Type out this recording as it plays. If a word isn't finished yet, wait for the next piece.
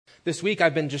This week,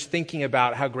 I've been just thinking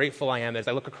about how grateful I am as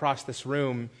I look across this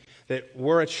room that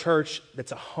we're a church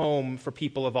that's a home for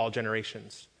people of all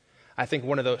generations. I think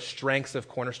one of the strengths of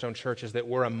Cornerstone Church is that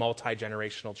we're a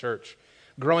multi-generational church.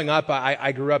 Growing up,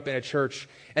 I grew up in a church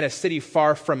in a city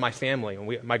far from my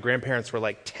family. My grandparents were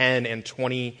like 10 and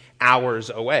 20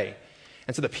 hours away.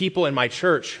 And so the people in my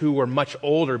church who were much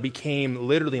older became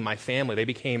literally my family. They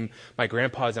became my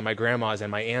grandpas and my grandmas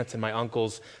and my aunts and my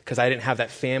uncles because I didn't have that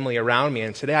family around me.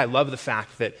 And today I love the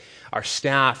fact that our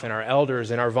staff and our elders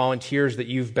and our volunteers that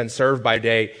you've been served by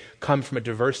today come from a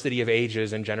diversity of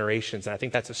ages and generations. And I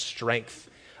think that's a strength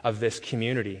of this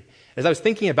community. As I was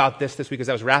thinking about this week, as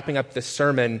I was wrapping up this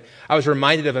sermon, I was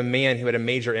reminded of a man who had a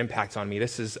major impact on me.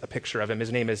 This is a picture of him.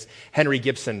 His name is Henry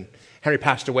Gibson. Henry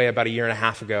passed away about 1.5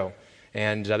 years ago.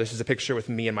 And this is a picture with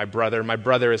me and my brother. My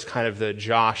brother is kind of the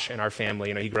Josh in our family.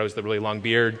 You know, he grows the really long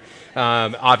beard.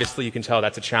 Obviously, you can tell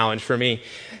that's a challenge for me.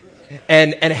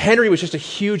 And Henry was just a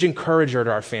huge encourager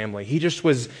to our family. He just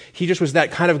was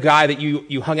that kind of guy that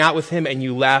you hung out with him and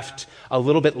you left a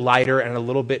little bit lighter and a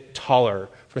little bit taller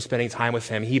from spending time with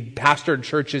him. He pastored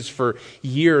churches for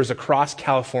years across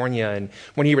California, and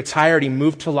when he retired, he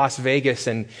moved to Las Vegas,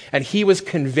 and he was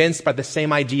convinced by the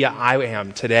same idea I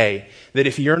am today, that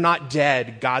if you're not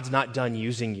dead, God's not done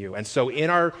using you. And so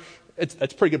it's a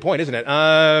pretty good point, isn't it?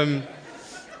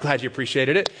 Glad you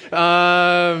appreciated it.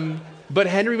 But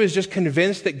Henry was just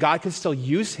convinced that God could still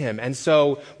use him. And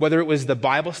so whether it was the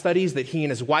Bible studies that he and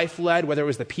his wife led, whether it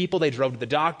was the people they drove to the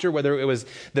doctor, whether it was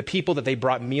the people that they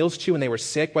brought meals to when they were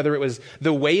sick, whether it was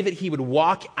the way that he would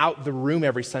walk out the room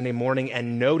every Sunday morning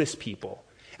and notice people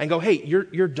and go, hey,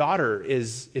 your daughter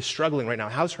is struggling right now.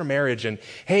 How's her marriage? And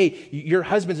hey, your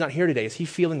husband's not here today. Is he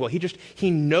feeling well?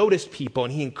 He noticed people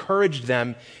and he encouraged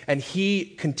them, and he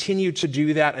continued to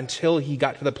do that until he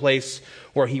got to the place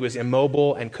where he was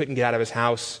immobile and couldn't get out of his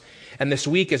house. And this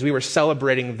week, as we were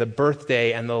celebrating the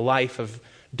birthday and the life of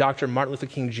Dr. Martin Luther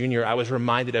King Jr., I was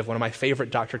reminded of one of my favorite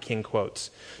Dr. King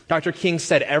quotes. Dr. King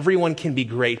said, "Everyone can be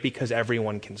great because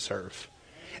everyone can serve."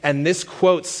 And this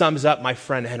quote sums up my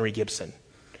friend Henry Gibson.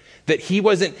 That he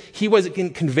wasn't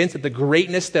convinced that the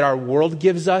greatness that our world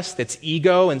gives us, that's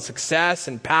ego and success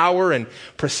and power and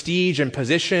prestige and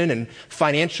position and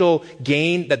financial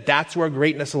gain, that's where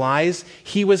greatness lies.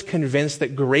 He was convinced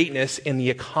that greatness in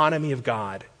the economy of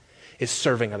God is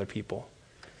serving other people.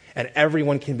 And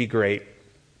everyone can be great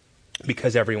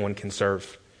because everyone can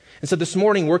serve. And so this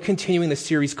morning we're continuing the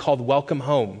series called Welcome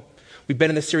Home. We've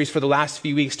been in this series for the last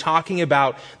few weeks talking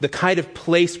about the kind of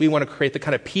place we want to create, the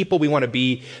kind of people we want to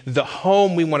be, the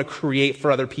home we want to create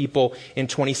for other people in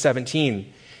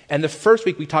 2017. And the first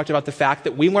week we talked about the fact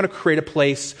that we want to create a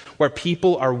place where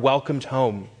people are welcomed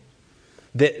home.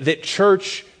 That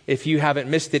church, if you haven't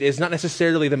missed it, is not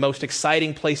necessarily the most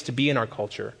exciting place to be in our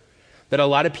culture. That a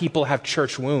lot of people have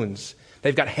church wounds.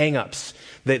 They've got hang-ups.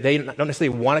 They don't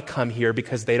necessarily want to come here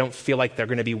because they don't feel like they're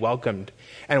going to be welcomed.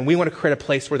 And we want to create a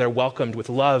place where they're welcomed with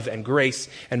love and grace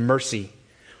and mercy.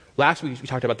 Last week we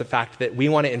talked about the fact that we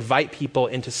want to invite people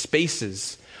into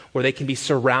spaces where they can be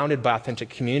surrounded by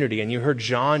authentic community. And you heard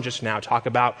John just now talk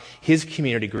about his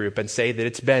community group and say that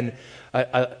it's been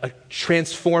a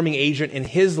transforming agent in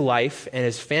his life and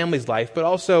his family's life, but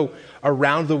also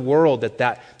around the world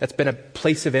that's been a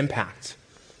place of impact.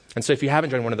 And so if you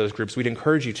haven't joined one of those groups, we'd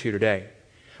encourage you to today.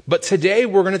 But today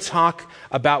we're going to talk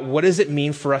about what does it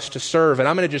mean for us to serve. And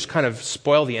I'm going to just kind of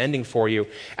spoil the ending for you.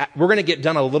 We're going to get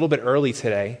done a little bit early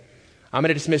today. I'm going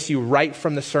to dismiss you right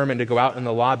from the sermon to go out in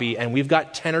the lobby. And we've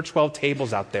got 10 or 12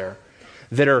 tables out there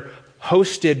that are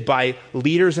hosted by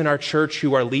leaders in our church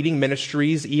who are leading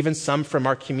ministries, even some from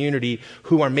our community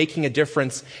who are making a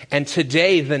difference. And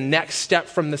today, the next step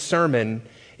from the sermon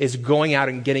is going out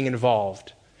and getting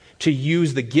involved, to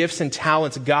use the gifts and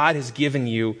talents God has given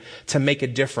you to make a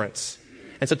difference.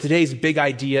 And so today's big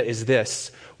idea is this.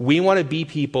 We want to be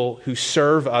people who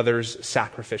serve others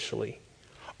sacrificially.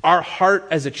 Our heart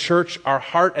as a church, our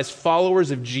heart as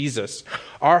followers of Jesus,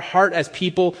 our heart as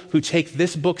people who take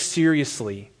this book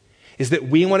seriously is that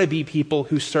we want to be people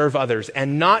who serve others.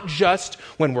 And not just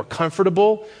when we're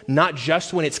comfortable, not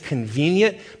just when it's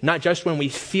convenient, not just when we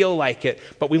feel like it,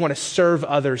 but we want to serve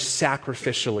others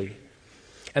sacrificially.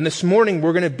 And this morning,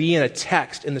 we're going to be in a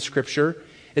text in the scripture.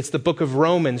 It's the book of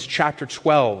Romans, chapter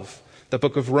 12. The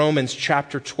book of Romans,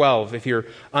 chapter 12. If you're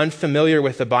unfamiliar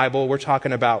with the Bible, we're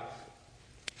talking about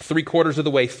 3/4 of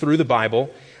the way through the Bible.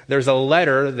 There's a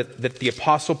letter that the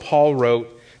Apostle Paul wrote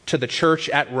to the church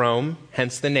at Rome,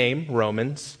 hence the name,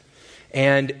 Romans.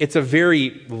 And it's a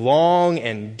very long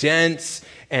and dense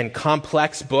and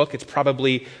complex book. It's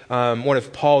probably one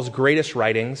of Paul's greatest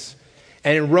writings.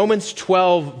 And in Romans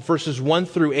 12, verses 1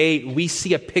 through 8, we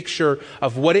see a picture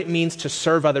of what it means to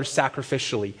serve others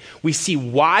sacrificially. We see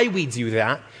why we do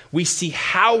that, we see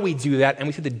how we do that, and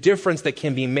we see the difference that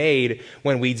can be made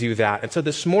when we do that. And so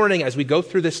this morning, as we go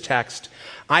through this text,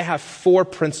 I have 4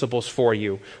 principles for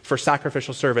you for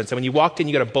sacrificial servants. And when you walked in,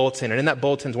 you got a bulletin, and in that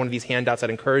bulletin is one of these handouts.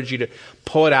 I'd encourage you to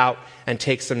pull it out and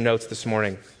take some notes this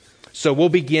morning. So we'll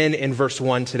begin in verse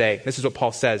 1 today. This is what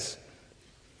Paul says.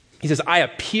 He says, I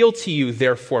appeal to you,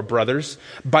 therefore, brothers,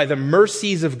 by the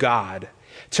mercies of God,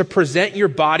 to present your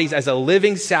bodies as a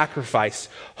living sacrifice,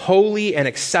 holy and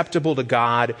acceptable to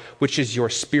God, which is your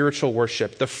spiritual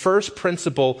worship. The first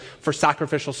principle for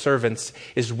sacrificial servants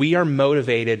is we are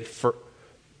motivated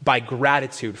by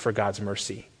gratitude for God's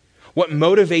mercy. What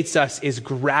motivates us is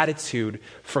gratitude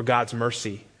for God's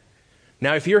mercy.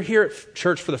 Now, if you're here at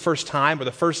church for the first time or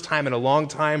the first time in a long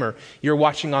time, or you're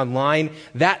watching online,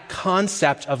 that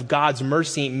concept of God's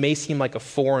mercy may seem like a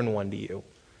foreign one to you.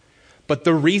 But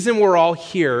the reason we're all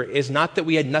here is not that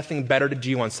we had nothing better to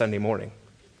do on Sunday morning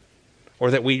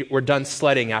or that we were done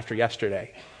sledding after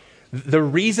yesterday. The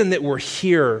reason that we're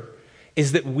here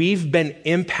is that we've been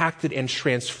impacted and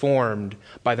transformed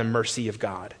by the mercy of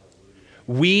God.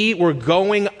 We were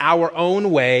going our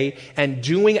own way and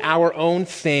doing our own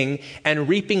thing and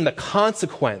reaping the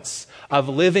consequence of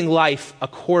living life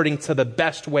according to the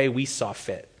best way we saw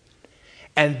fit.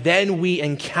 And then we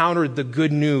encountered the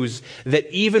good news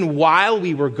that even while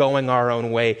we were going our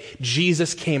own way,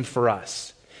 Jesus came for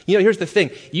us. You know, here's the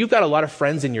thing. You've got a lot of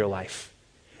friends in your life,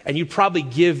 and you'd probably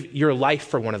give your life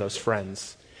for one of those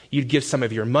friends. You'd give some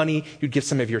of your money. You'd give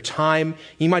some of your time.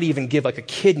 You might even give like a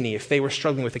kidney if they were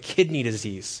struggling with a kidney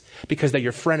disease because they're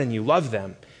your friend and you love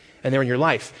them and they're in your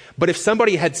life. But if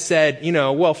somebody had said,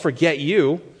 well, forget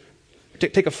you,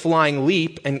 take a flying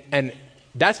leap, and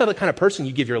that's not the kind of person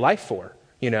you give your life for,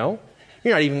 You're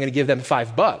not even going to give them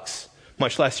 $5,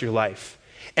 much less your life.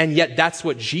 And yet that's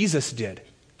what Jesus did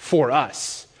for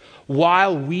us.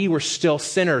 While we were still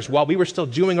sinners, while we were still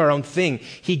doing our own thing,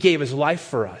 he gave his life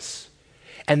for us.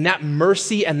 And that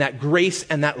mercy and that grace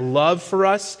and that love for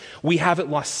us, we haven't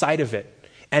lost sight of it.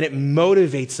 And it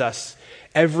motivates us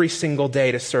every single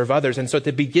day to serve others. And so at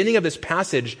the beginning of this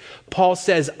passage, Paul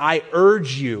says, I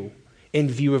urge you in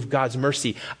view of God's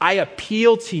mercy. I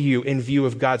appeal to you in view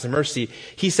of God's mercy.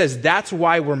 He says that's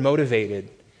why we're motivated.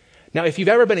 Now, if you've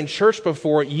ever been in church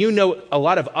before, you know a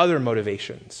lot of other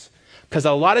motivations. Because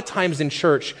a lot of times in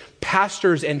church,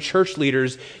 pastors and church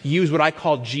leaders use what I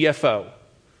call GFO.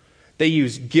 They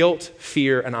use guilt,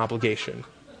 fear, and obligation.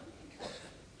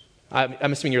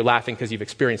 I'm assuming you're laughing because you've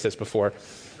experienced this before.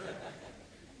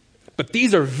 But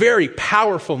these are very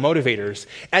powerful motivators.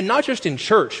 And not just in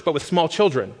church, but with small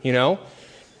children,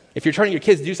 If you're trying your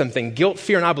kids to do something, guilt,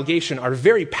 fear, and obligation are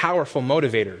very powerful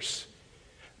motivators.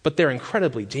 But they're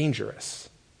incredibly dangerous.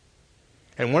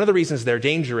 And one of the reasons they're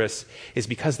dangerous is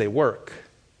because they work.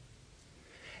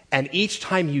 And each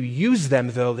time you use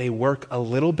them, though, they work a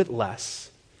little bit less.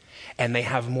 And they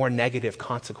have more negative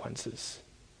consequences.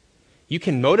 You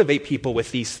can motivate people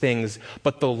with these things,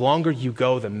 but the longer you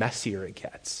go, the messier it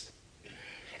gets.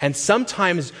 And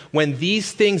sometimes when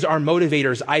these things are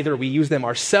motivators, either we use them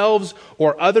ourselves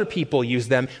or other people use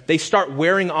them, they start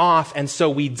wearing off, and so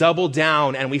we double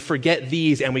down and we forget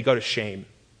these and we go to shame.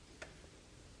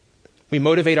 We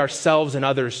motivate ourselves and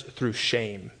others through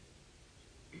shame.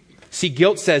 See,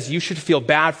 guilt says you should feel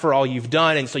bad for all you've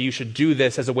done, and so you should do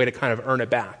this as a way to kind of earn it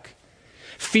back.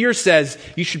 Fear says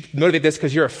you should motivate this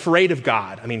because you're afraid of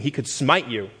God. I mean, he could smite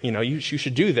you. You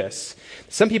should do this.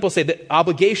 Some people say that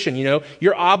obligation,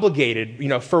 you're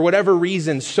obligated, for whatever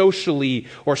reason, socially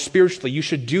or spiritually, you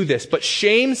should do this. But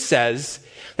shame says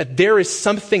that there is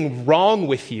something wrong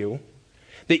with you,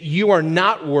 that you are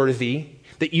not worthy,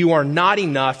 that you are not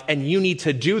enough, and you need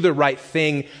to do the right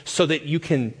thing so that you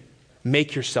can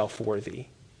make yourself worthy,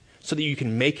 so that you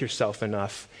can make yourself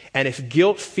enough. And if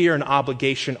guilt, fear, and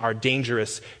obligation are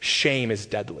dangerous, shame is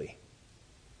deadly.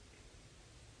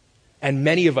 And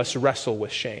many of us wrestle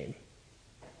with shame.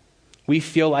 We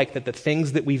feel like that the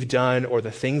things that we've done or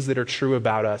the things that are true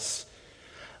about us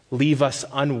leave us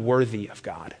unworthy of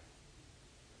God,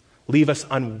 leave us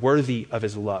unworthy of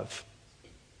his love,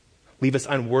 leave us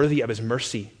unworthy of his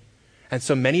mercy. And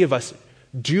so many of us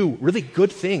do really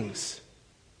good things.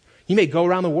 You may go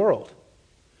around the world.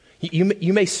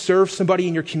 You may serve somebody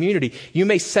in your community. You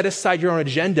may set aside your own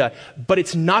agenda, but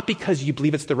it's not because you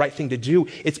believe it's the right thing to do.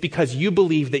 It's because you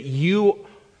believe that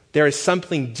there is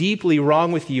something deeply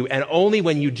wrong with you, and only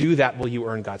when you do that will you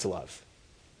earn God's love.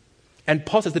 And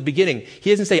Paul says at the beginning,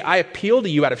 he doesn't say, I appeal to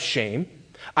you out of shame.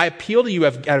 I appeal to you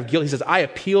out of guilt. He says, I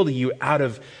appeal to you out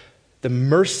of the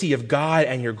mercy of God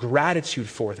and your gratitude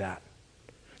for that.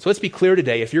 So let's be clear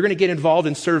today. If you're going to get involved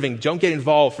in serving, don't get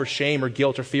involved for shame or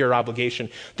guilt or fear or obligation.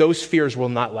 Those fears will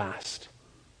not last.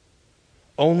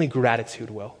 Only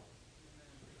gratitude will.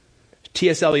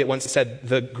 T.S. Eliot once said,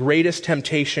 the greatest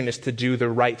temptation is to do the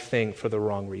right thing for the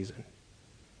wrong reason.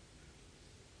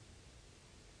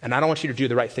 And I don't want you to do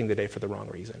the right thing today for the wrong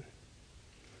reason.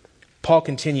 Paul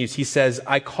continues, he says,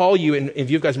 I call you in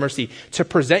view of God's mercy to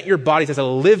present your bodies as a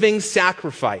living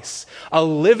sacrifice. A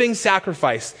living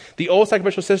sacrifice. The old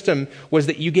sacrificial system was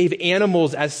that you gave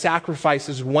animals as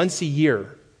sacrifices once a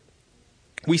year.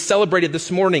 We celebrated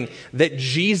this morning that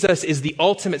Jesus is the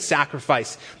ultimate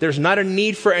sacrifice. There's not a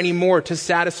need for any more to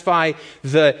satisfy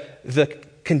the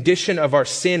condition of our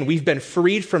sin. We've been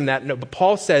freed from that. No, but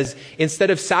Paul says, instead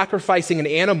of sacrificing an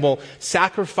animal,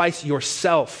 sacrifice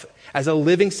yourself as a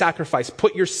living sacrifice.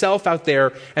 Put yourself out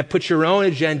there and put your own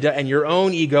agenda and your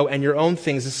own ego and your own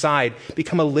things aside.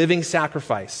 Become a living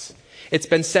sacrifice. It's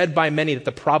been said by many that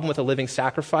the problem with a living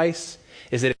sacrifice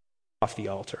is that it's off the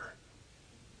altar.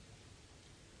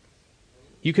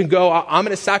 You can go, I'm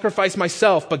going to sacrifice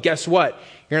myself, but guess what?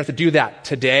 You're going to have to do that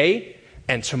today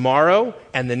and tomorrow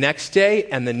and the next day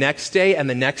and the next day and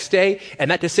the next day, and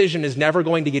that decision is never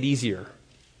going to get easier.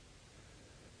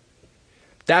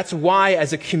 That's why,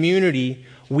 as a community,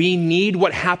 we need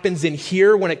what happens in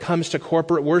here when it comes to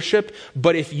corporate worship.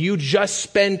 But if you just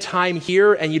spend time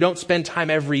here and you don't spend time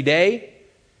every day,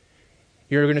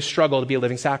 you're going to struggle to be a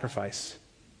living sacrifice.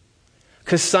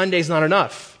 Because Sunday's not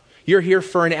enough. You're here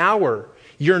for an hour.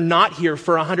 You're not here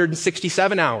for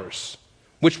 167 hours.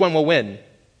 Which one will win?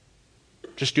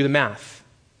 Just do the math.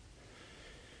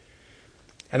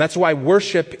 And that's why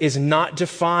worship is not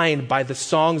defined by the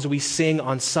songs we sing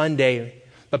on Sunday,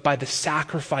 but by the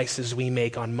sacrifices we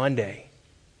make on Monday.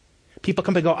 People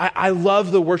come and go, I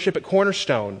love the worship at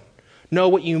Cornerstone. No,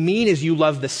 what you mean is you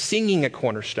love the singing at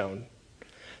Cornerstone.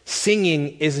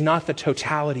 Singing is not the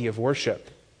totality of worship.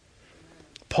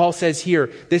 Paul says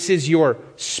here, this is your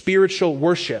spiritual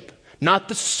worship. Not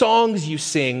the songs you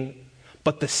sing,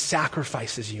 but the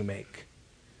sacrifices you make.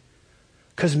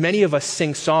 Because many of us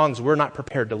sing songs we're not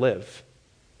prepared to live.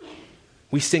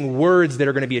 We sing words that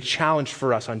are going to be a challenge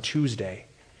for us on Tuesday.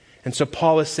 And so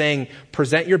Paul is saying,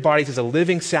 present your bodies as a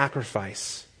living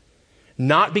sacrifice,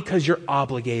 not because you're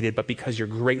obligated, but because you're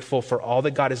grateful for all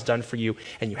that God has done for you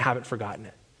and you haven't forgotten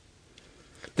it.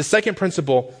 The second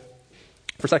principle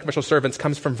for sacrificial servants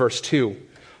comes from verse 2.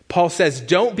 Paul says,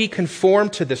 don't be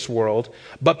conformed to this world,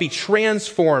 but be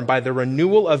transformed by the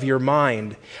renewal of your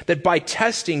mind, that by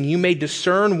testing you may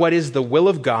discern what is the will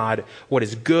of God, what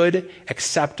is good,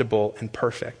 acceptable, and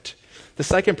perfect. The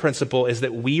second principle is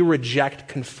that we reject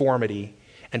conformity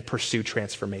and pursue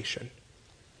transformation.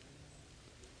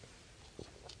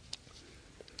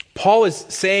 Paul is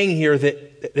saying here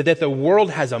that the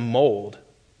world has a mold.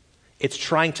 It's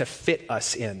trying to fit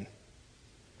us in.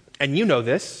 And you know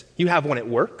this. You have one at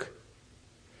work.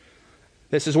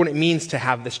 This is what it means to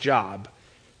have this job.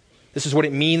 This is what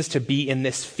it means to be in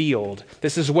this field.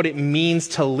 This is what it means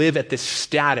to live at this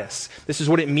status. This is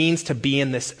what it means to be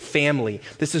in this family.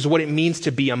 This is what it means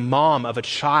to be a mom of a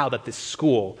child at this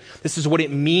school. This is what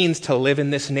it means to live in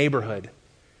this neighborhood.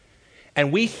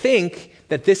 And we think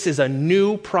that this is a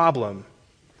new problem.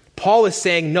 Paul is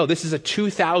saying, no, this is a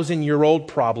 2,000-year-old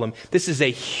problem. This is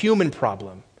a human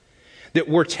problem. That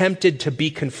we're tempted to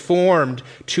be conformed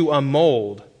to a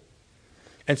mold.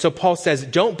 And so Paul says,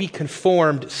 don't be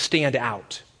conformed, stand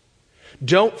out.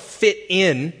 Don't fit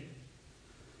in.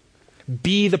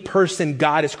 Be the person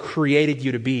God has created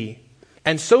you to be.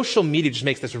 And social media just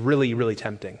makes this really, really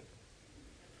tempting.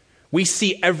 We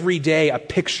see every day a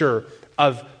picture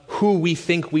of who we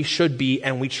think we should be,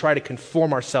 and we try to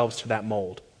conform ourselves to that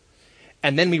mold.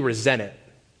 And then we resent it.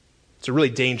 It's a really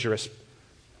dangerous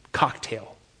cocktail.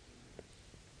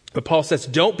 But Paul says,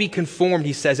 don't be conformed.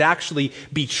 He says, actually,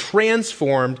 be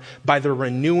transformed by the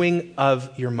renewing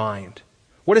of your mind.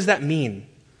 What does that mean?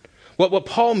 What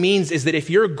Paul means is that if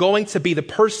you're going to be the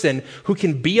person who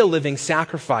can be a living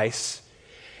sacrifice,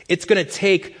 it's going to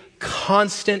take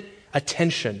constant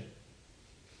attention.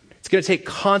 It's going to take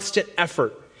constant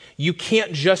effort. You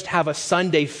can't just have a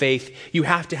Sunday faith. You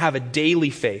have to have a daily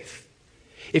faith.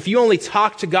 If you only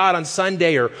talk to God on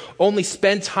Sunday or only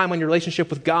spend time on your relationship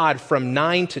with God from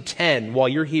 9 to 10 while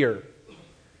you're here,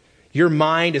 your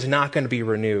mind is not going to be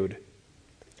renewed.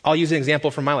 I'll use an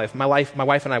example from my life. My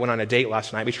wife and I went on a date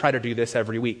last night. We try to do this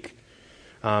every week.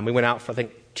 We went out for, I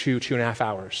think, 2.5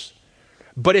 hours.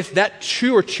 But if that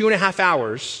 2 or 2.5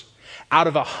 hours out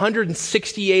of a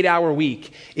 168-hour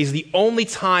week is the only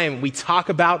time we talk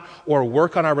about or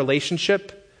work on our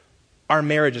relationship, our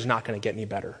marriage is not going to get any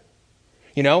better.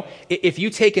 You know, if you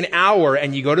take an hour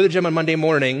and you go to the gym on Monday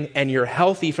morning and you're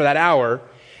healthy for that hour,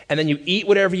 and then you eat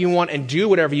whatever you want and do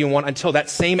whatever you want until that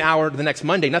same hour the next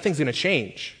Monday, nothing's going to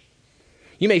change.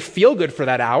 You may feel good for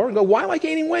that hour and go, why am I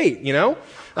gaining weight? You know,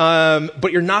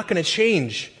 but you're not going to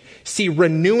change. See,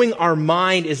 renewing our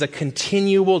mind is a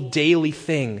continual daily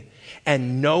thing,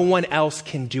 and no one else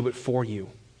can do it for you.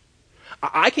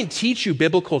 I can teach you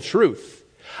biblical truth.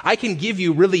 I can give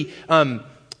you really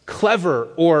clever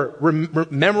or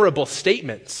memorable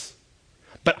statements,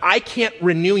 but I can't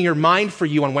renew your mind for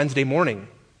you on Wednesday morning.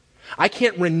 I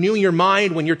can't renew your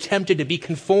mind when you're tempted to be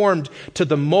conformed to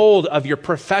the mold of your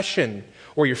profession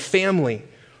or your family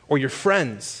or your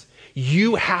friends.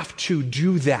 You have to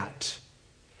do that.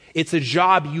 It's a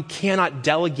job you cannot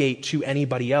delegate to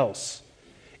anybody else.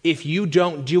 If you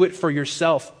don't do it for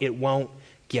yourself, it won't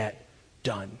get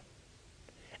done.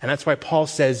 And that's why Paul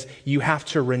says you have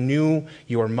to renew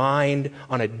your mind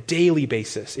on a daily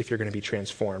basis if you're going to be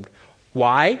transformed.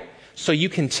 Why? So you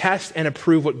can test and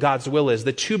approve what God's will is.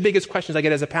 The two biggest questions I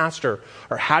get as a pastor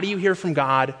are, how do you hear from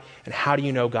God and how do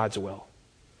you know God's will?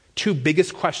 Two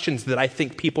biggest questions that I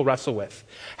think people wrestle with.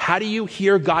 How do you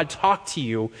hear God talk to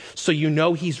you so you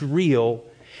know he's real?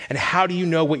 And how do you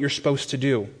know what you're supposed to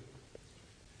do?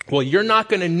 Well, you're not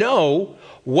going to know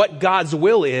what God's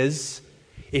will is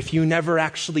if you never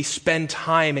actually spend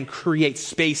time and create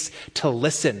space to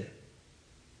listen.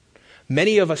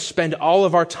 Many of us spend all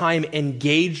of our time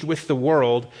engaged with the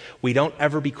world. We don't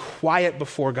ever be quiet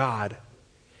before God.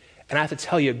 And I have to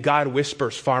tell you, God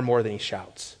whispers far more than he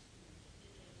shouts.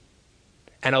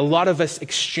 And a lot of us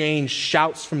exchange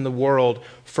shouts from the world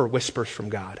for whispers from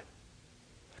God,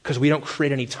 because we don't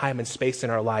create any time and space in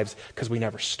our lives because we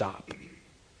never stop.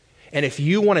 And if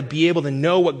you want to be able to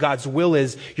know what God's will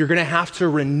is, you're going to have to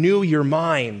renew your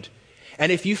mind.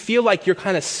 And if you feel like you're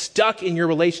kind of stuck in your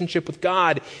relationship with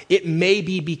God, it may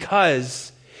be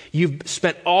because you've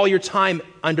spent all your time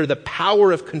under the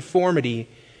power of conformity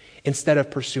instead of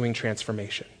pursuing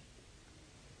transformation.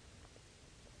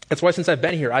 That's why since I've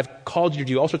been here, I've called you to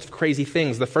do all sorts of crazy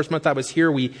things. The first month I was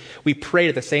here, we prayed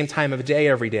at the same time of day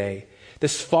every day.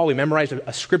 This fall, we memorized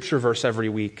a scripture verse every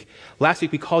week. Last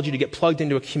week, we called you to get plugged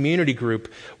into a community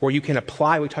group where you can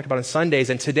apply what we talked about on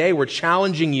Sundays. And today, we're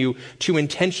challenging you to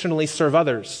intentionally serve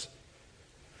others.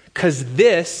 Because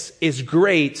this is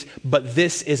great, but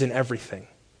this isn't everything.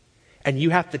 And you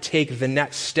have to take the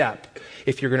next step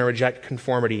if you're going to reject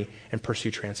conformity and pursue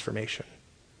transformation.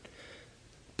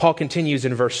 Paul continues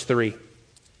in verse 3.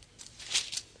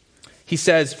 He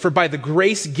says, "For by the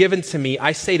grace given to me,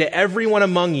 I say to everyone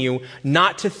among you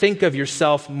not to think of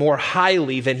yourself more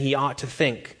highly than he ought to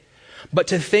think, but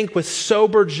to think with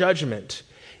sober judgment,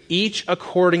 each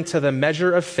according to the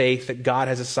measure of faith that God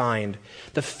has assigned."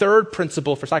 The third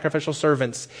principle for sacrificial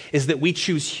servants is that we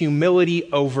choose humility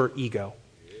over ego.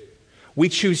 We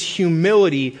choose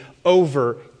humility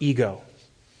over ego.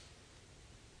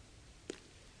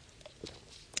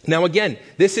 Now again,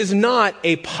 this is not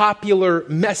a popular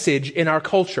message in our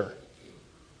culture,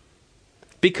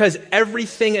 because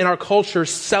everything in our culture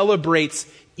celebrates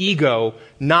ego,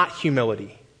 not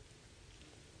humility.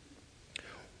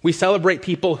 We celebrate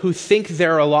people who think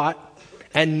they're a lot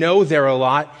and know they're a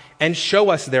lot and show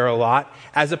us they're a lot,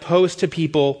 as opposed to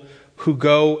people who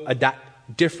go a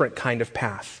different kind of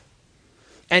path.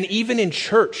 And even in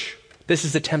church, this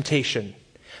is a temptation.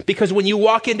 Because when you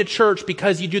walk into church,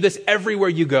 because you do this everywhere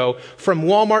you go, from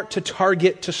Walmart to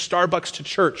Target to Starbucks to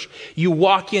church, you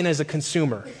walk in as a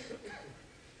consumer.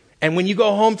 And when you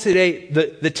go home today,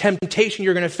 the temptation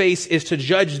you're going to face is to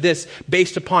judge this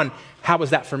based upon, how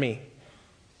was that for me?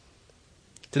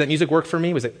 Did that music work for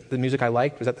me? Was it the music I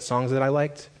liked? Was that the songs that I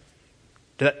liked?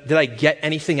 Did I get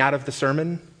anything out of the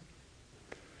sermon?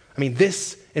 I mean,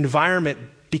 this environment,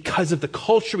 because of the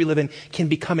culture we live in, can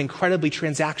become incredibly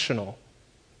transactional.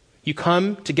 You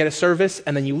come to get a service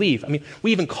and then you leave. I mean,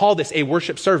 we even call this a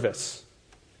worship service.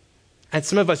 And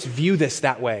some of us view this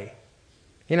that way.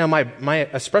 You know, my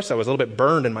espresso was a little bit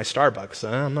burned in my Starbucks.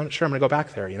 I'm not sure I'm going to go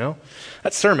back there, you know.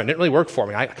 That sermon didn't really work for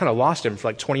me. I kind of lost him for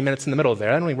like 20 minutes in the middle there.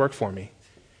 That didn't really work for me.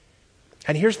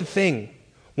 And here's the thing.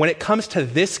 When it comes to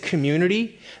this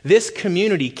community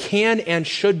can and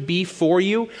should be for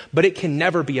you, but it can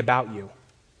never be about you.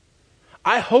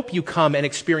 I hope you come and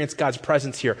experience God's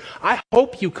presence here. I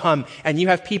hope you come and you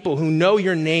have people who know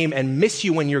your name and miss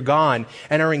you when you're gone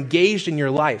and are engaged in your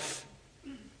life.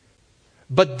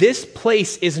 But this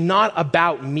place is not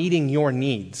about meeting your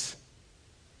needs.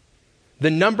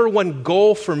 The number one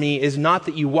goal for me is not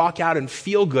that you walk out and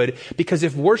feel good, because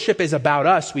if worship is about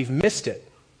us, we've missed it.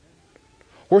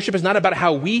 Worship is not about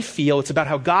how we feel, it's about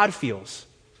how God feels.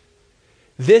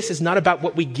 This is not about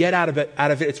what we get out of it,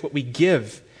 it's what we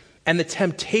give. And the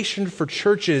temptation for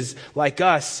churches like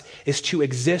us is to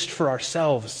exist for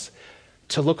ourselves,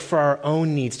 to look for our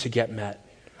own needs to get met.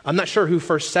 I'm not sure who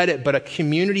first said it, but a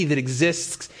community that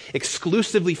exists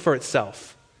exclusively for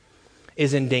itself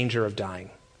is in danger of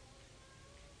dying.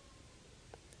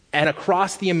 And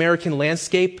across the American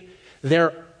landscape,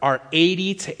 there are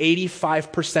 80 to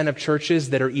 85% of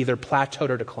churches that are either plateaued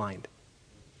or declined.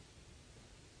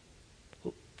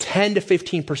 10 to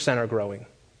 15% are growing.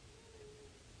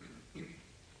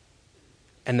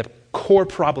 And the core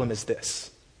problem is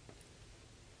this: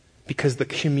 because the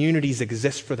communities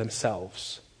exist for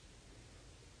themselves.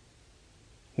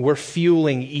 We're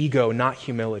fueling ego, not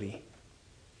humility.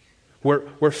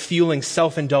 We're fueling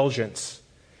self-indulgence.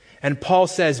 And Paul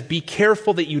says, be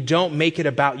careful that you don't make it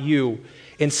about you.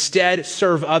 Instead,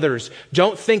 serve others.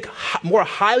 Don't think more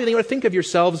highly than you want to think of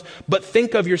yourselves, but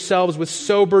think of yourselves with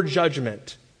sober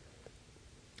judgment.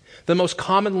 The most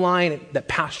common line that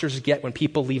pastors get when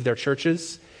people leave their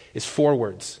churches is 4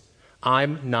 words: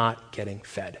 I'm not getting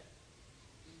fed.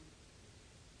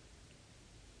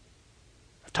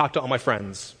 I've talked to all my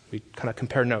friends. We kind of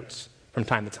compare notes from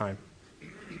time to time.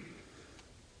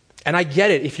 And I get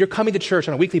it. If you're coming to church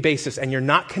on a weekly basis and you're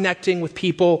not connecting with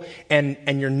people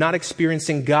and you're not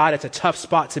experiencing God, it's a tough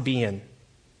spot to be in.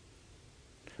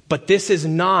 But this is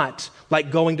not like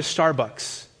going to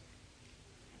Starbucks.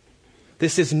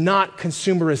 This is not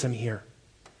consumerism here,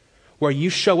 where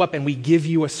you show up and we give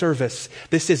you a service.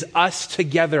 This is us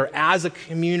together as a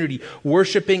community,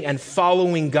 worshiping and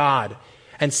following God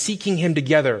and seeking Him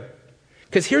together.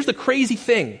 Because here's the crazy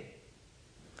thing.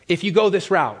 If you go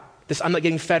this route, this I'm not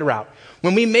getting fed route,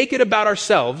 when we make it about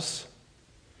ourselves,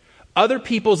 other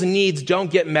people's needs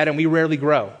don't get met and we rarely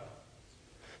grow.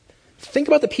 Think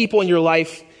about the people in your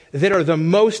life that are the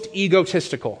most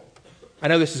egotistical. I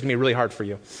know this is going to be really hard for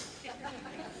you.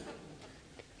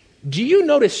 Do you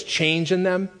notice change in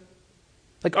them?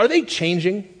 Like, are they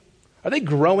changing? Are they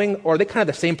growing? Or are they kind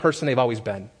of the same person they've always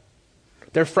been?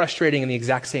 They're frustrating in the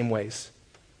exact same ways.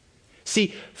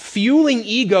 See, fueling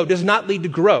ego does not lead to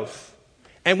growth.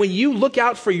 And when you look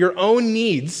out for your own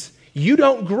needs, you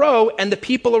don't grow, and the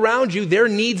people around you, their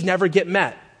needs never get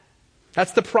met.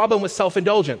 That's the problem with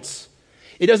self-indulgence.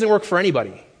 It doesn't work for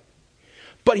anybody.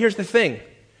 But here's the thing.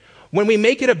 When we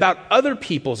make it about other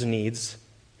people's needs,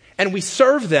 and we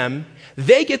serve them,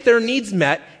 they get their needs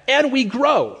met, and we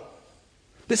grow.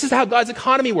 This is how God's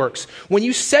economy works. When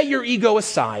you set your ego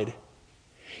aside,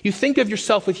 you think of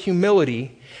yourself with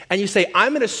humility, and you say,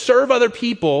 I'm going to serve other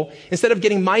people instead of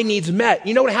getting my needs met.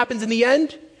 You know what happens in the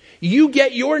end? You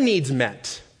get your needs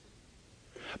met.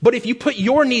 But if you put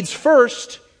your needs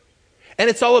first, and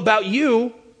it's all about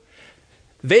you,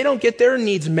 they don't get their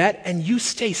needs met, and you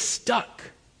stay stuck.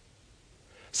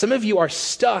 Some of you are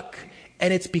stuck,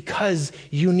 and it's because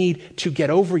you need to get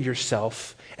over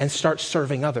yourself and start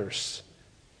serving others.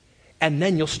 And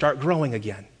then you'll start growing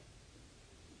again.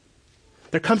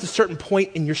 There comes a certain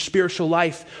point in your spiritual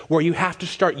life where you have to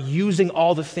start using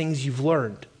all the things you've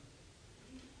learned.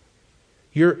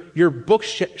 Your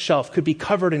bookshelf could be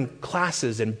covered in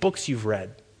classes and books you've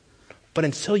read. But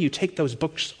until you take those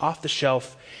books off the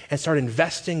shelf and start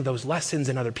investing those lessons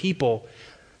in other people,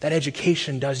 that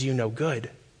education does you no good.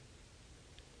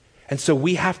 And so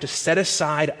we have to set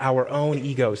aside our own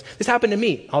egos. This happened to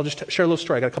me. I'll just share a little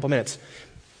story. I got a couple minutes.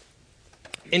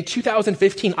 In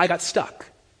 2015, I got stuck.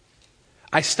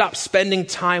 I stopped spending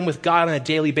time with God on a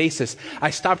daily basis.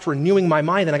 I stopped renewing my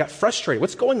mind, and I got frustrated.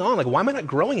 What's going on? Like, why am I not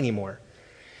growing anymore?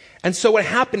 And so what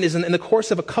happened is in the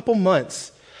course of a couple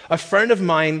months, a friend of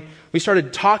mine, we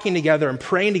started talking together and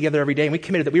praying together every day, and we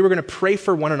committed that we were going to pray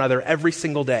for one another every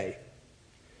single day.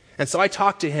 And so I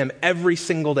talked to him every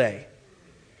single day.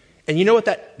 And you know what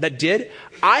that did?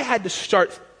 I had to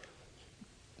start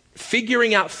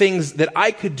figuring out things that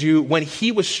I could do when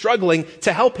he was struggling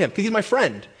to help him, because he's my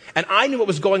friend. And I knew what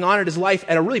was going on in his life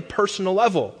at a really personal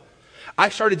level. I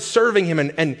started serving him,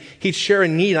 and he'd share a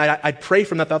need, and I'd pray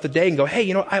for him throughout the day and go, hey,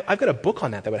 you know, I've got a book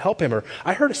on that would help him, or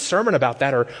I heard a sermon about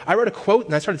that, or I read a quote,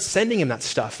 and I started sending him that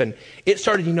stuff. And it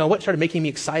started, started making me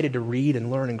excited to read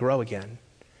and learn and grow again.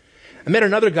 I met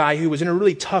another guy who was in a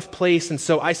really tough place, and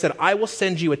so I said, I will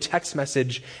send you a text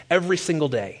message every single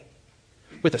day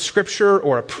with a scripture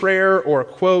or a prayer or a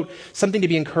quote, something to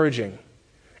be encouraging.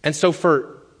 And so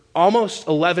for almost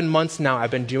 11 months now, I've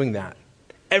been doing that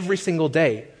every single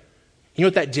day. You know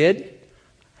what that did?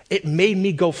 It made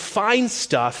me go find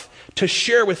stuff to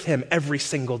share with him every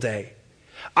single day.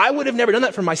 I would have never done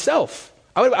that for myself.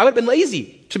 I would have been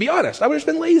lazy, to be honest. I would have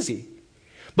been lazy.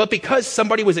 but because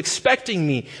somebody was expecting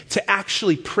me to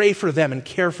actually pray for them and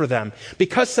care for them,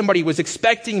 because somebody was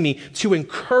expecting me to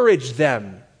encourage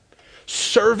them,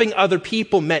 serving other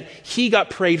people meant he got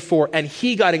prayed for and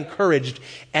he got encouraged,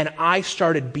 and I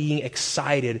started being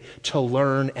excited to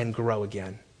learn and grow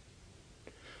again.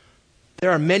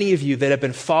 There are many of you that have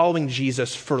been following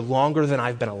Jesus for longer than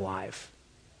I've been alive.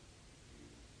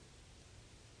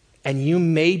 And you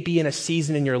may be in a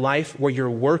season in your life where your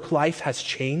work life has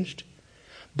changed,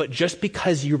 but just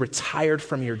because you retired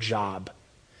from your job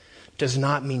does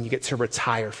not mean you get to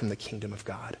retire from the kingdom of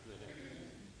God.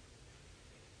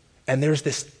 And there's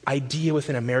this idea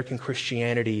within American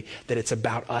Christianity that it's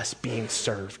about us being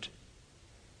served.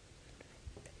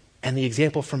 And the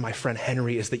example from my friend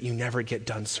Henry is that you never get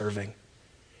done serving.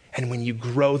 And when you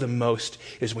grow the most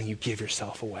is when you give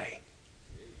yourself away.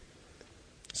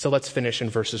 So let's finish in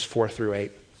verses 4 through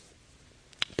 8.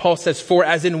 Paul says, "For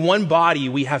as in one body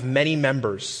we have many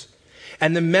members,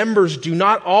 and the members do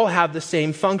not all have the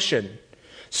same function.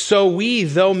 So we,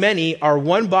 though many, are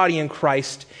one body in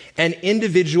Christ and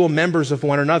individual members of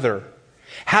one another.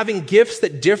 Having gifts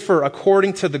that differ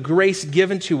according to the grace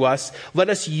given to us, let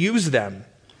us use them.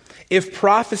 If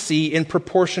prophecy, in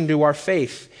proportion to our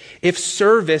faith. If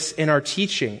service, in our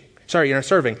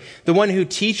serving. The one who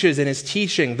teaches in his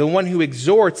teaching. The one who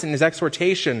exhorts in his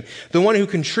exhortation. The one who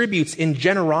contributes in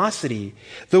generosity.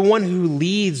 The one who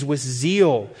leads with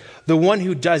zeal. The one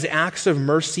who does acts of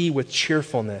mercy with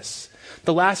cheerfulness."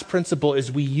 The last principle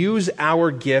is we use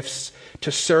our gifts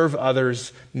to serve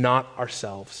others, not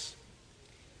ourselves.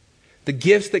 The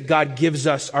gifts that God gives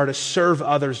us are to serve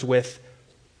others with,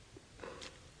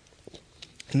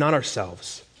 not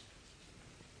ourselves.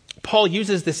 Paul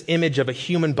uses this image of a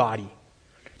human body.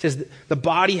 He says the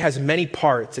body has many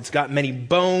parts. It's got many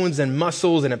bones and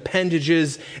muscles and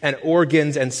appendages and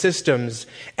organs and systems.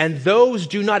 And those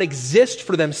do not exist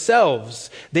for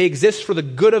themselves. They exist for the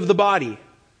good of the body.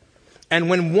 And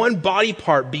when one body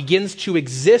part begins to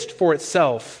exist for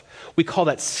itself, we call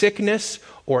that sickness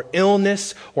or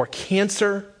illness or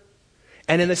cancer.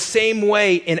 And in the same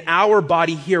way, in our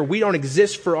body here, we don't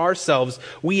exist for ourselves.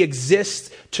 We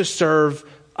exist to serve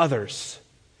others.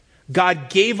 God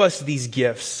gave us these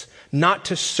gifts not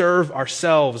to serve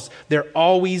ourselves. They're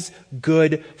always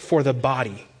good for the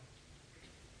body.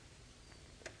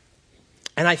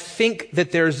 And I think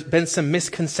that there's been some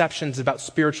misconceptions about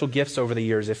spiritual gifts over the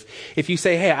years. If you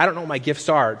say, hey, I don't know what my gifts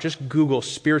are, just Google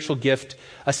spiritual gift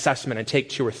assessment and take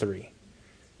 2 or 3.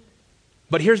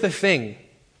 But here's the thing.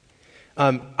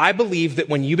 I believe that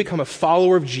when you become a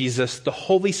follower of Jesus, the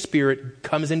Holy Spirit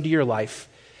comes into your life.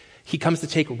 He comes to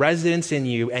take residence in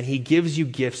you, and he gives you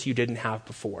gifts you didn't have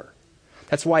before.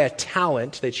 That's why a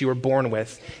talent that you were born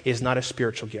with is not a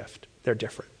spiritual gift. They're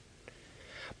different.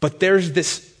 But there's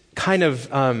this kind of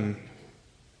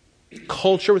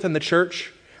culture within the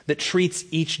church that treats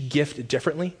each gift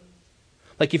differently.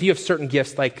 Like if you have certain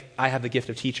gifts, like I have the gift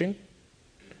of teaching,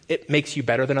 it makes you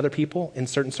better than other people in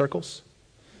certain circles.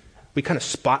 We kind of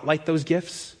spotlight those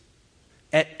gifts.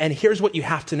 And here's what you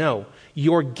have to know.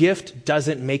 Your gift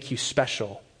doesn't make you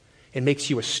special. It makes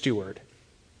you a steward.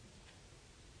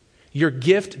 Your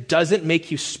gift doesn't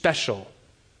make you special.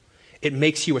 It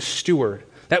makes you a steward.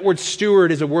 That word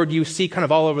steward is a word you see kind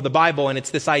of all over the Bible, and it's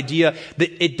this idea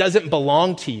that it doesn't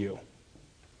belong to you.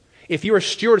 If you're a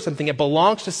steward of something, it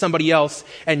belongs to somebody else,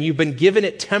 and you've been given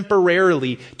it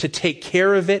temporarily to take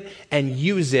care of it and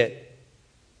use it.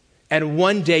 And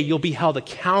one day you'll be held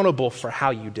accountable for how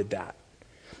you did that.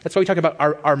 That's why we talk about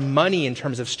our money in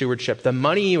terms of stewardship. The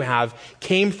money you have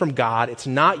came from God. It's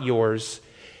not yours.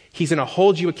 He's going to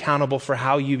hold you accountable for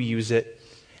how you use it,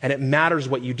 and it matters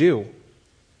what you do.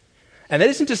 And that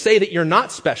isn't to say that you're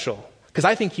not special, because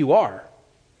I think you are.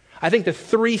 I think the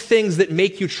 3 things that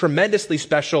make you tremendously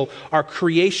special are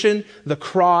creation, the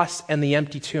cross, and the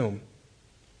empty tomb.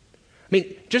 I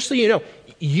mean, just so you know,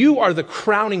 you are the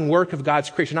crowning work of God's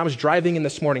creation. I was driving in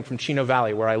this morning from Chino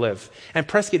Valley, where I live, and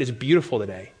Prescott is beautiful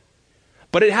today.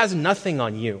 But it has nothing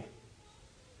on you.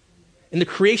 In the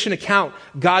creation account,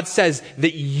 God says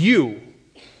that you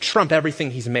trump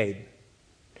everything he's made.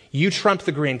 You trump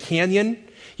the Grand Canyon.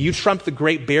 You trump the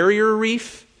Great Barrier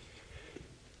Reef.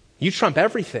 You trump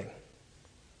everything.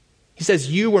 He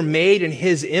says you were made in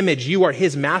his image. You are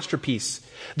his masterpiece.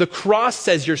 The cross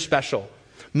says you're special.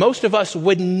 Most of us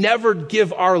would never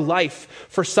give our life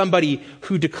for somebody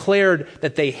who declared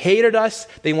that they hated us,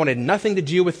 they wanted nothing to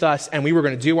do with us, and we were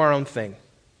going to do our own thing.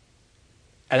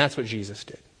 And that's what Jesus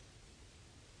did.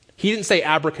 He didn't say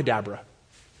abracadabra,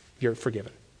 you're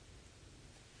forgiven.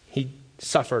 He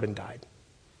suffered and died.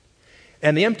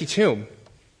 And the empty tomb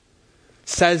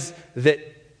says that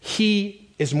he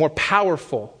is more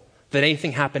powerful than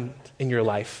anything happened in your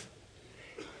life.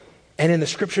 And in the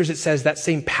scriptures, it says that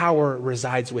same power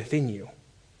resides within you.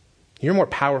 You're more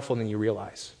powerful than you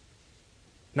realize.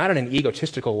 Not in an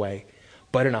egotistical way,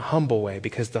 but in a humble way,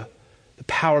 because the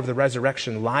power of the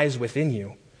resurrection lies within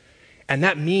you. And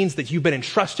that means that you've been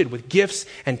entrusted with gifts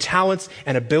and talents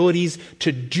and abilities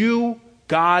to do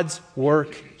God's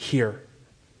work here.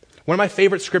 One of my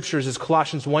favorite scriptures is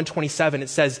Colossians 1:27. It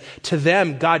says, "To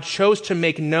them God chose to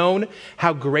make known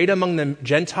how great among the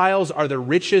Gentiles are the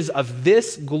riches of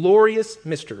this glorious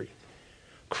mystery,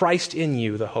 Christ in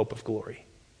you, the hope of glory."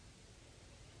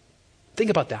 Think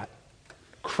about that.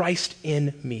 Christ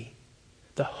in me,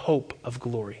 the hope of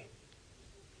glory.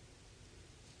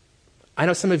 I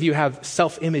know some of you have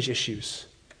self-image issues.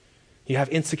 You have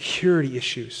insecurity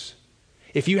issues.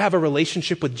 If you have a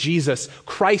relationship with Jesus,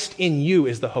 Christ in you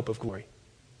is the hope of glory.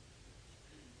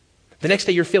 The next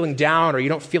day you're feeling down or you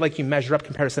don't feel like you measure up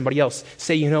compared to somebody else,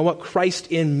 say, you know what? Christ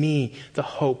in me, the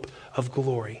hope of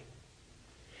glory.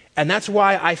 And that's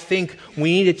why I think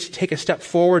we need to take a step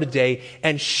forward today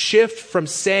and shift from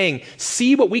saying,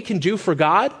 see what we can do for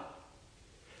God,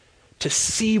 to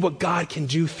see what God can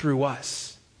do through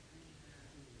us.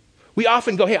 We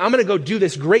often go, hey, I'm going to go do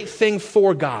this great thing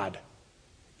for God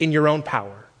in your own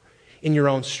power, in your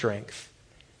own strength.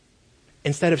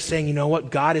 Instead of saying, you know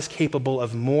what, God is capable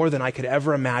of more than I could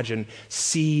ever imagine.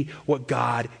 See what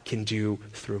God can do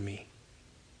through me.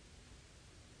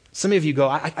 Some of you go,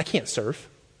 I can't serve.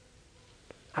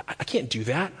 I can't do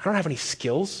that. I don't have any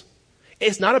skills.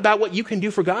 It's not about what you can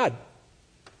do for God.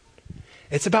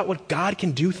 It's about what God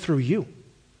can do through you.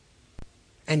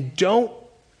 And don't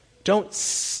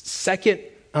second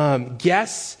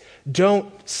guess.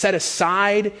 Don't set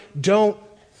aside. Don't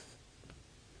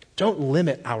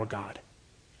limit our God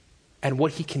and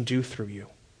what he can do through you.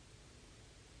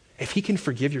 If he can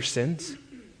forgive your sins,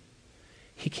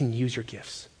 he can use your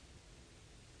gifts.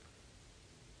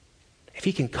 If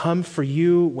he can come for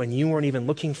you when you weren't even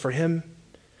looking for him,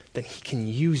 then he can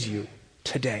use you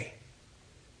today.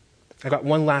 I got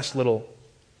one last little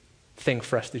thing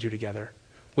for us to do together.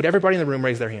 Would everybody in the room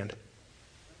raise their hand?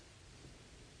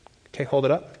 Okay, hold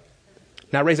it up.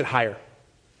 Now raise it higher.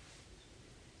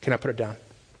 Can I put it down?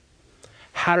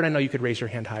 How did I know you could raise your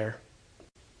hand higher?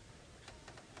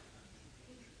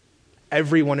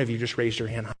 Every one of you just raised your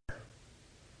hand higher.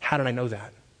 How did I know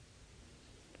that?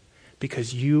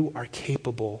 Because you are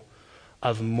capable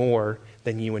of more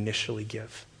than you initially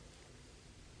give.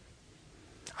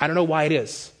 I don't know why it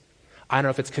is. I don't know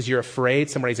if it's because you're afraid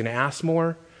somebody's going to ask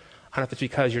more. I don't know if it's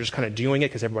because you're just kind of doing it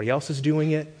because everybody else is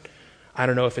doing it. I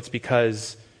don't know if it's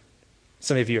because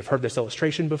some of you have heard this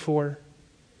illustration before.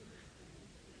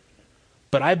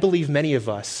 But I believe many of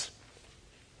us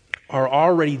are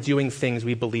already doing things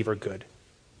we believe are good.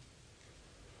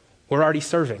 We're already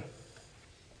serving.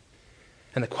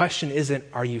 And the question isn't,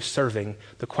 are you serving?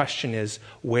 The question is,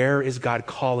 where is God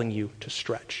calling you to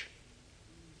stretch?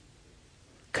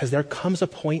 Because there comes a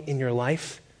point in your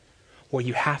life where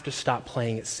you have to stop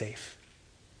playing it safe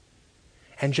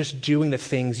and just doing the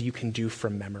things you can do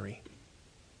from memory.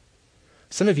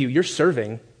 Some of you, you're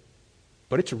serving,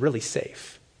 but it's really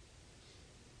safe.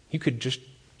 You could just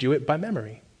do it by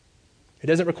memory. It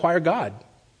doesn't require God.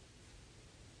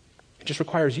 It just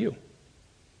requires you.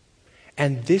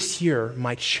 And this year,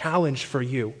 my challenge for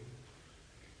you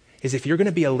is if you're going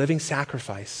to be a living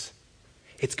sacrifice,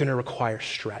 it's going to require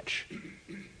stretch.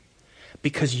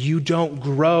 Because you don't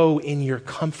grow in your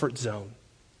comfort zone.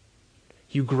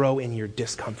 You grow in your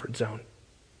discomfort zone.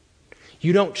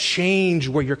 You don't change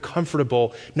where you're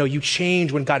comfortable. No, you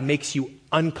change when God makes you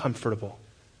uncomfortable.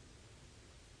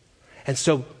 And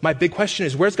so my big question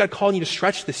is, where's God calling you to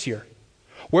stretch this year?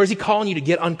 Where is he calling you to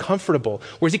get uncomfortable?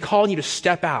 Where's he calling you to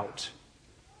step out?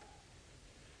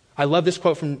 I love this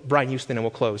quote from Brian Houston, and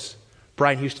we'll close.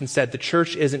 Brian Houston said, "The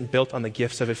church isn't built on the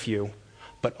gifts of a few,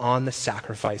 but on the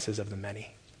sacrifices of the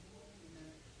many."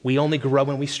 We only grow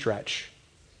when we stretch,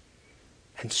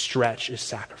 and stretch is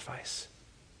sacrifice.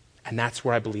 And that's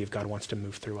where I believe God wants to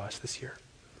move through us this year.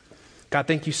 God,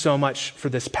 thank you so much for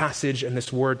this passage and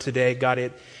this word today. God,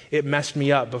 it messed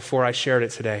me up before I shared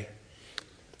it today.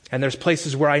 And there's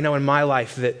places where I know in my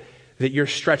life that you're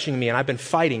stretching me, and I've been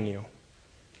fighting you.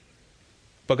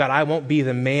 But God, I won't be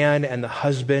the man and the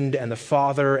husband and the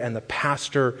father and the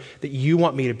pastor that you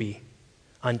want me to be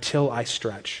until I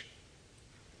stretch,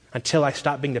 until I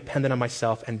stop being dependent on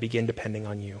myself and begin depending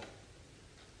on you.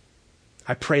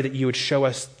 I pray that you would show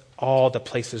us all the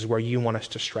places where you want us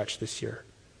to stretch this year,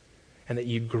 and that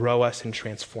you'd grow us and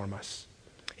transform us.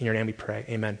 In your name we pray,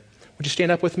 amen. Would you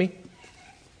stand up with me?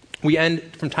 We end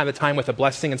from time to time with a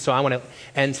blessing, and so I want to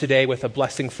end today with a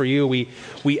blessing for you.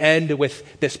 We end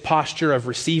with this posture of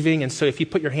receiving, and so if you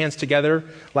put your hands together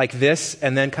like this,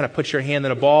 and then kind of put your hand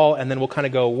in a ball, and then we'll kind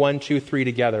of go 1, 2, 3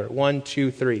 together. 1,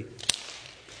 2, 3.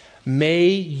 May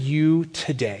you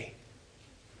today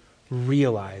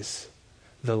realize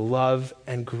the love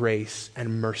and grace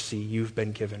and mercy you've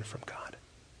been given from God.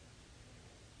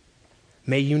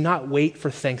 May you not wait for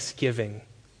Thanksgiving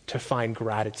to find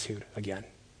gratitude again.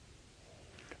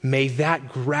 May that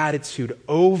gratitude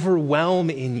overwhelm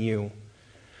in you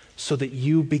so that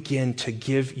you begin to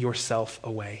give yourself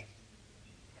away.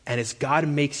 And as God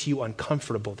makes you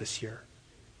uncomfortable this year,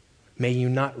 may you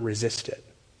not resist it,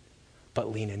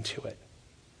 but lean into it.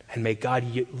 And may God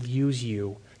use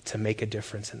you to make a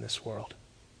difference in this world.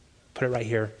 Put it right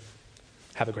here.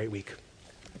 Have a great week.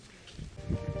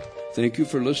 Thank you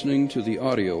for listening to the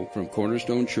audio from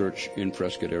Cornerstone Church in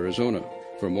Prescott, Arizona.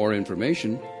 For more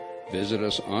information, visit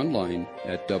us online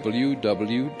at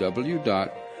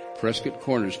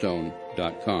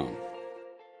www.prescottcornerstone.com.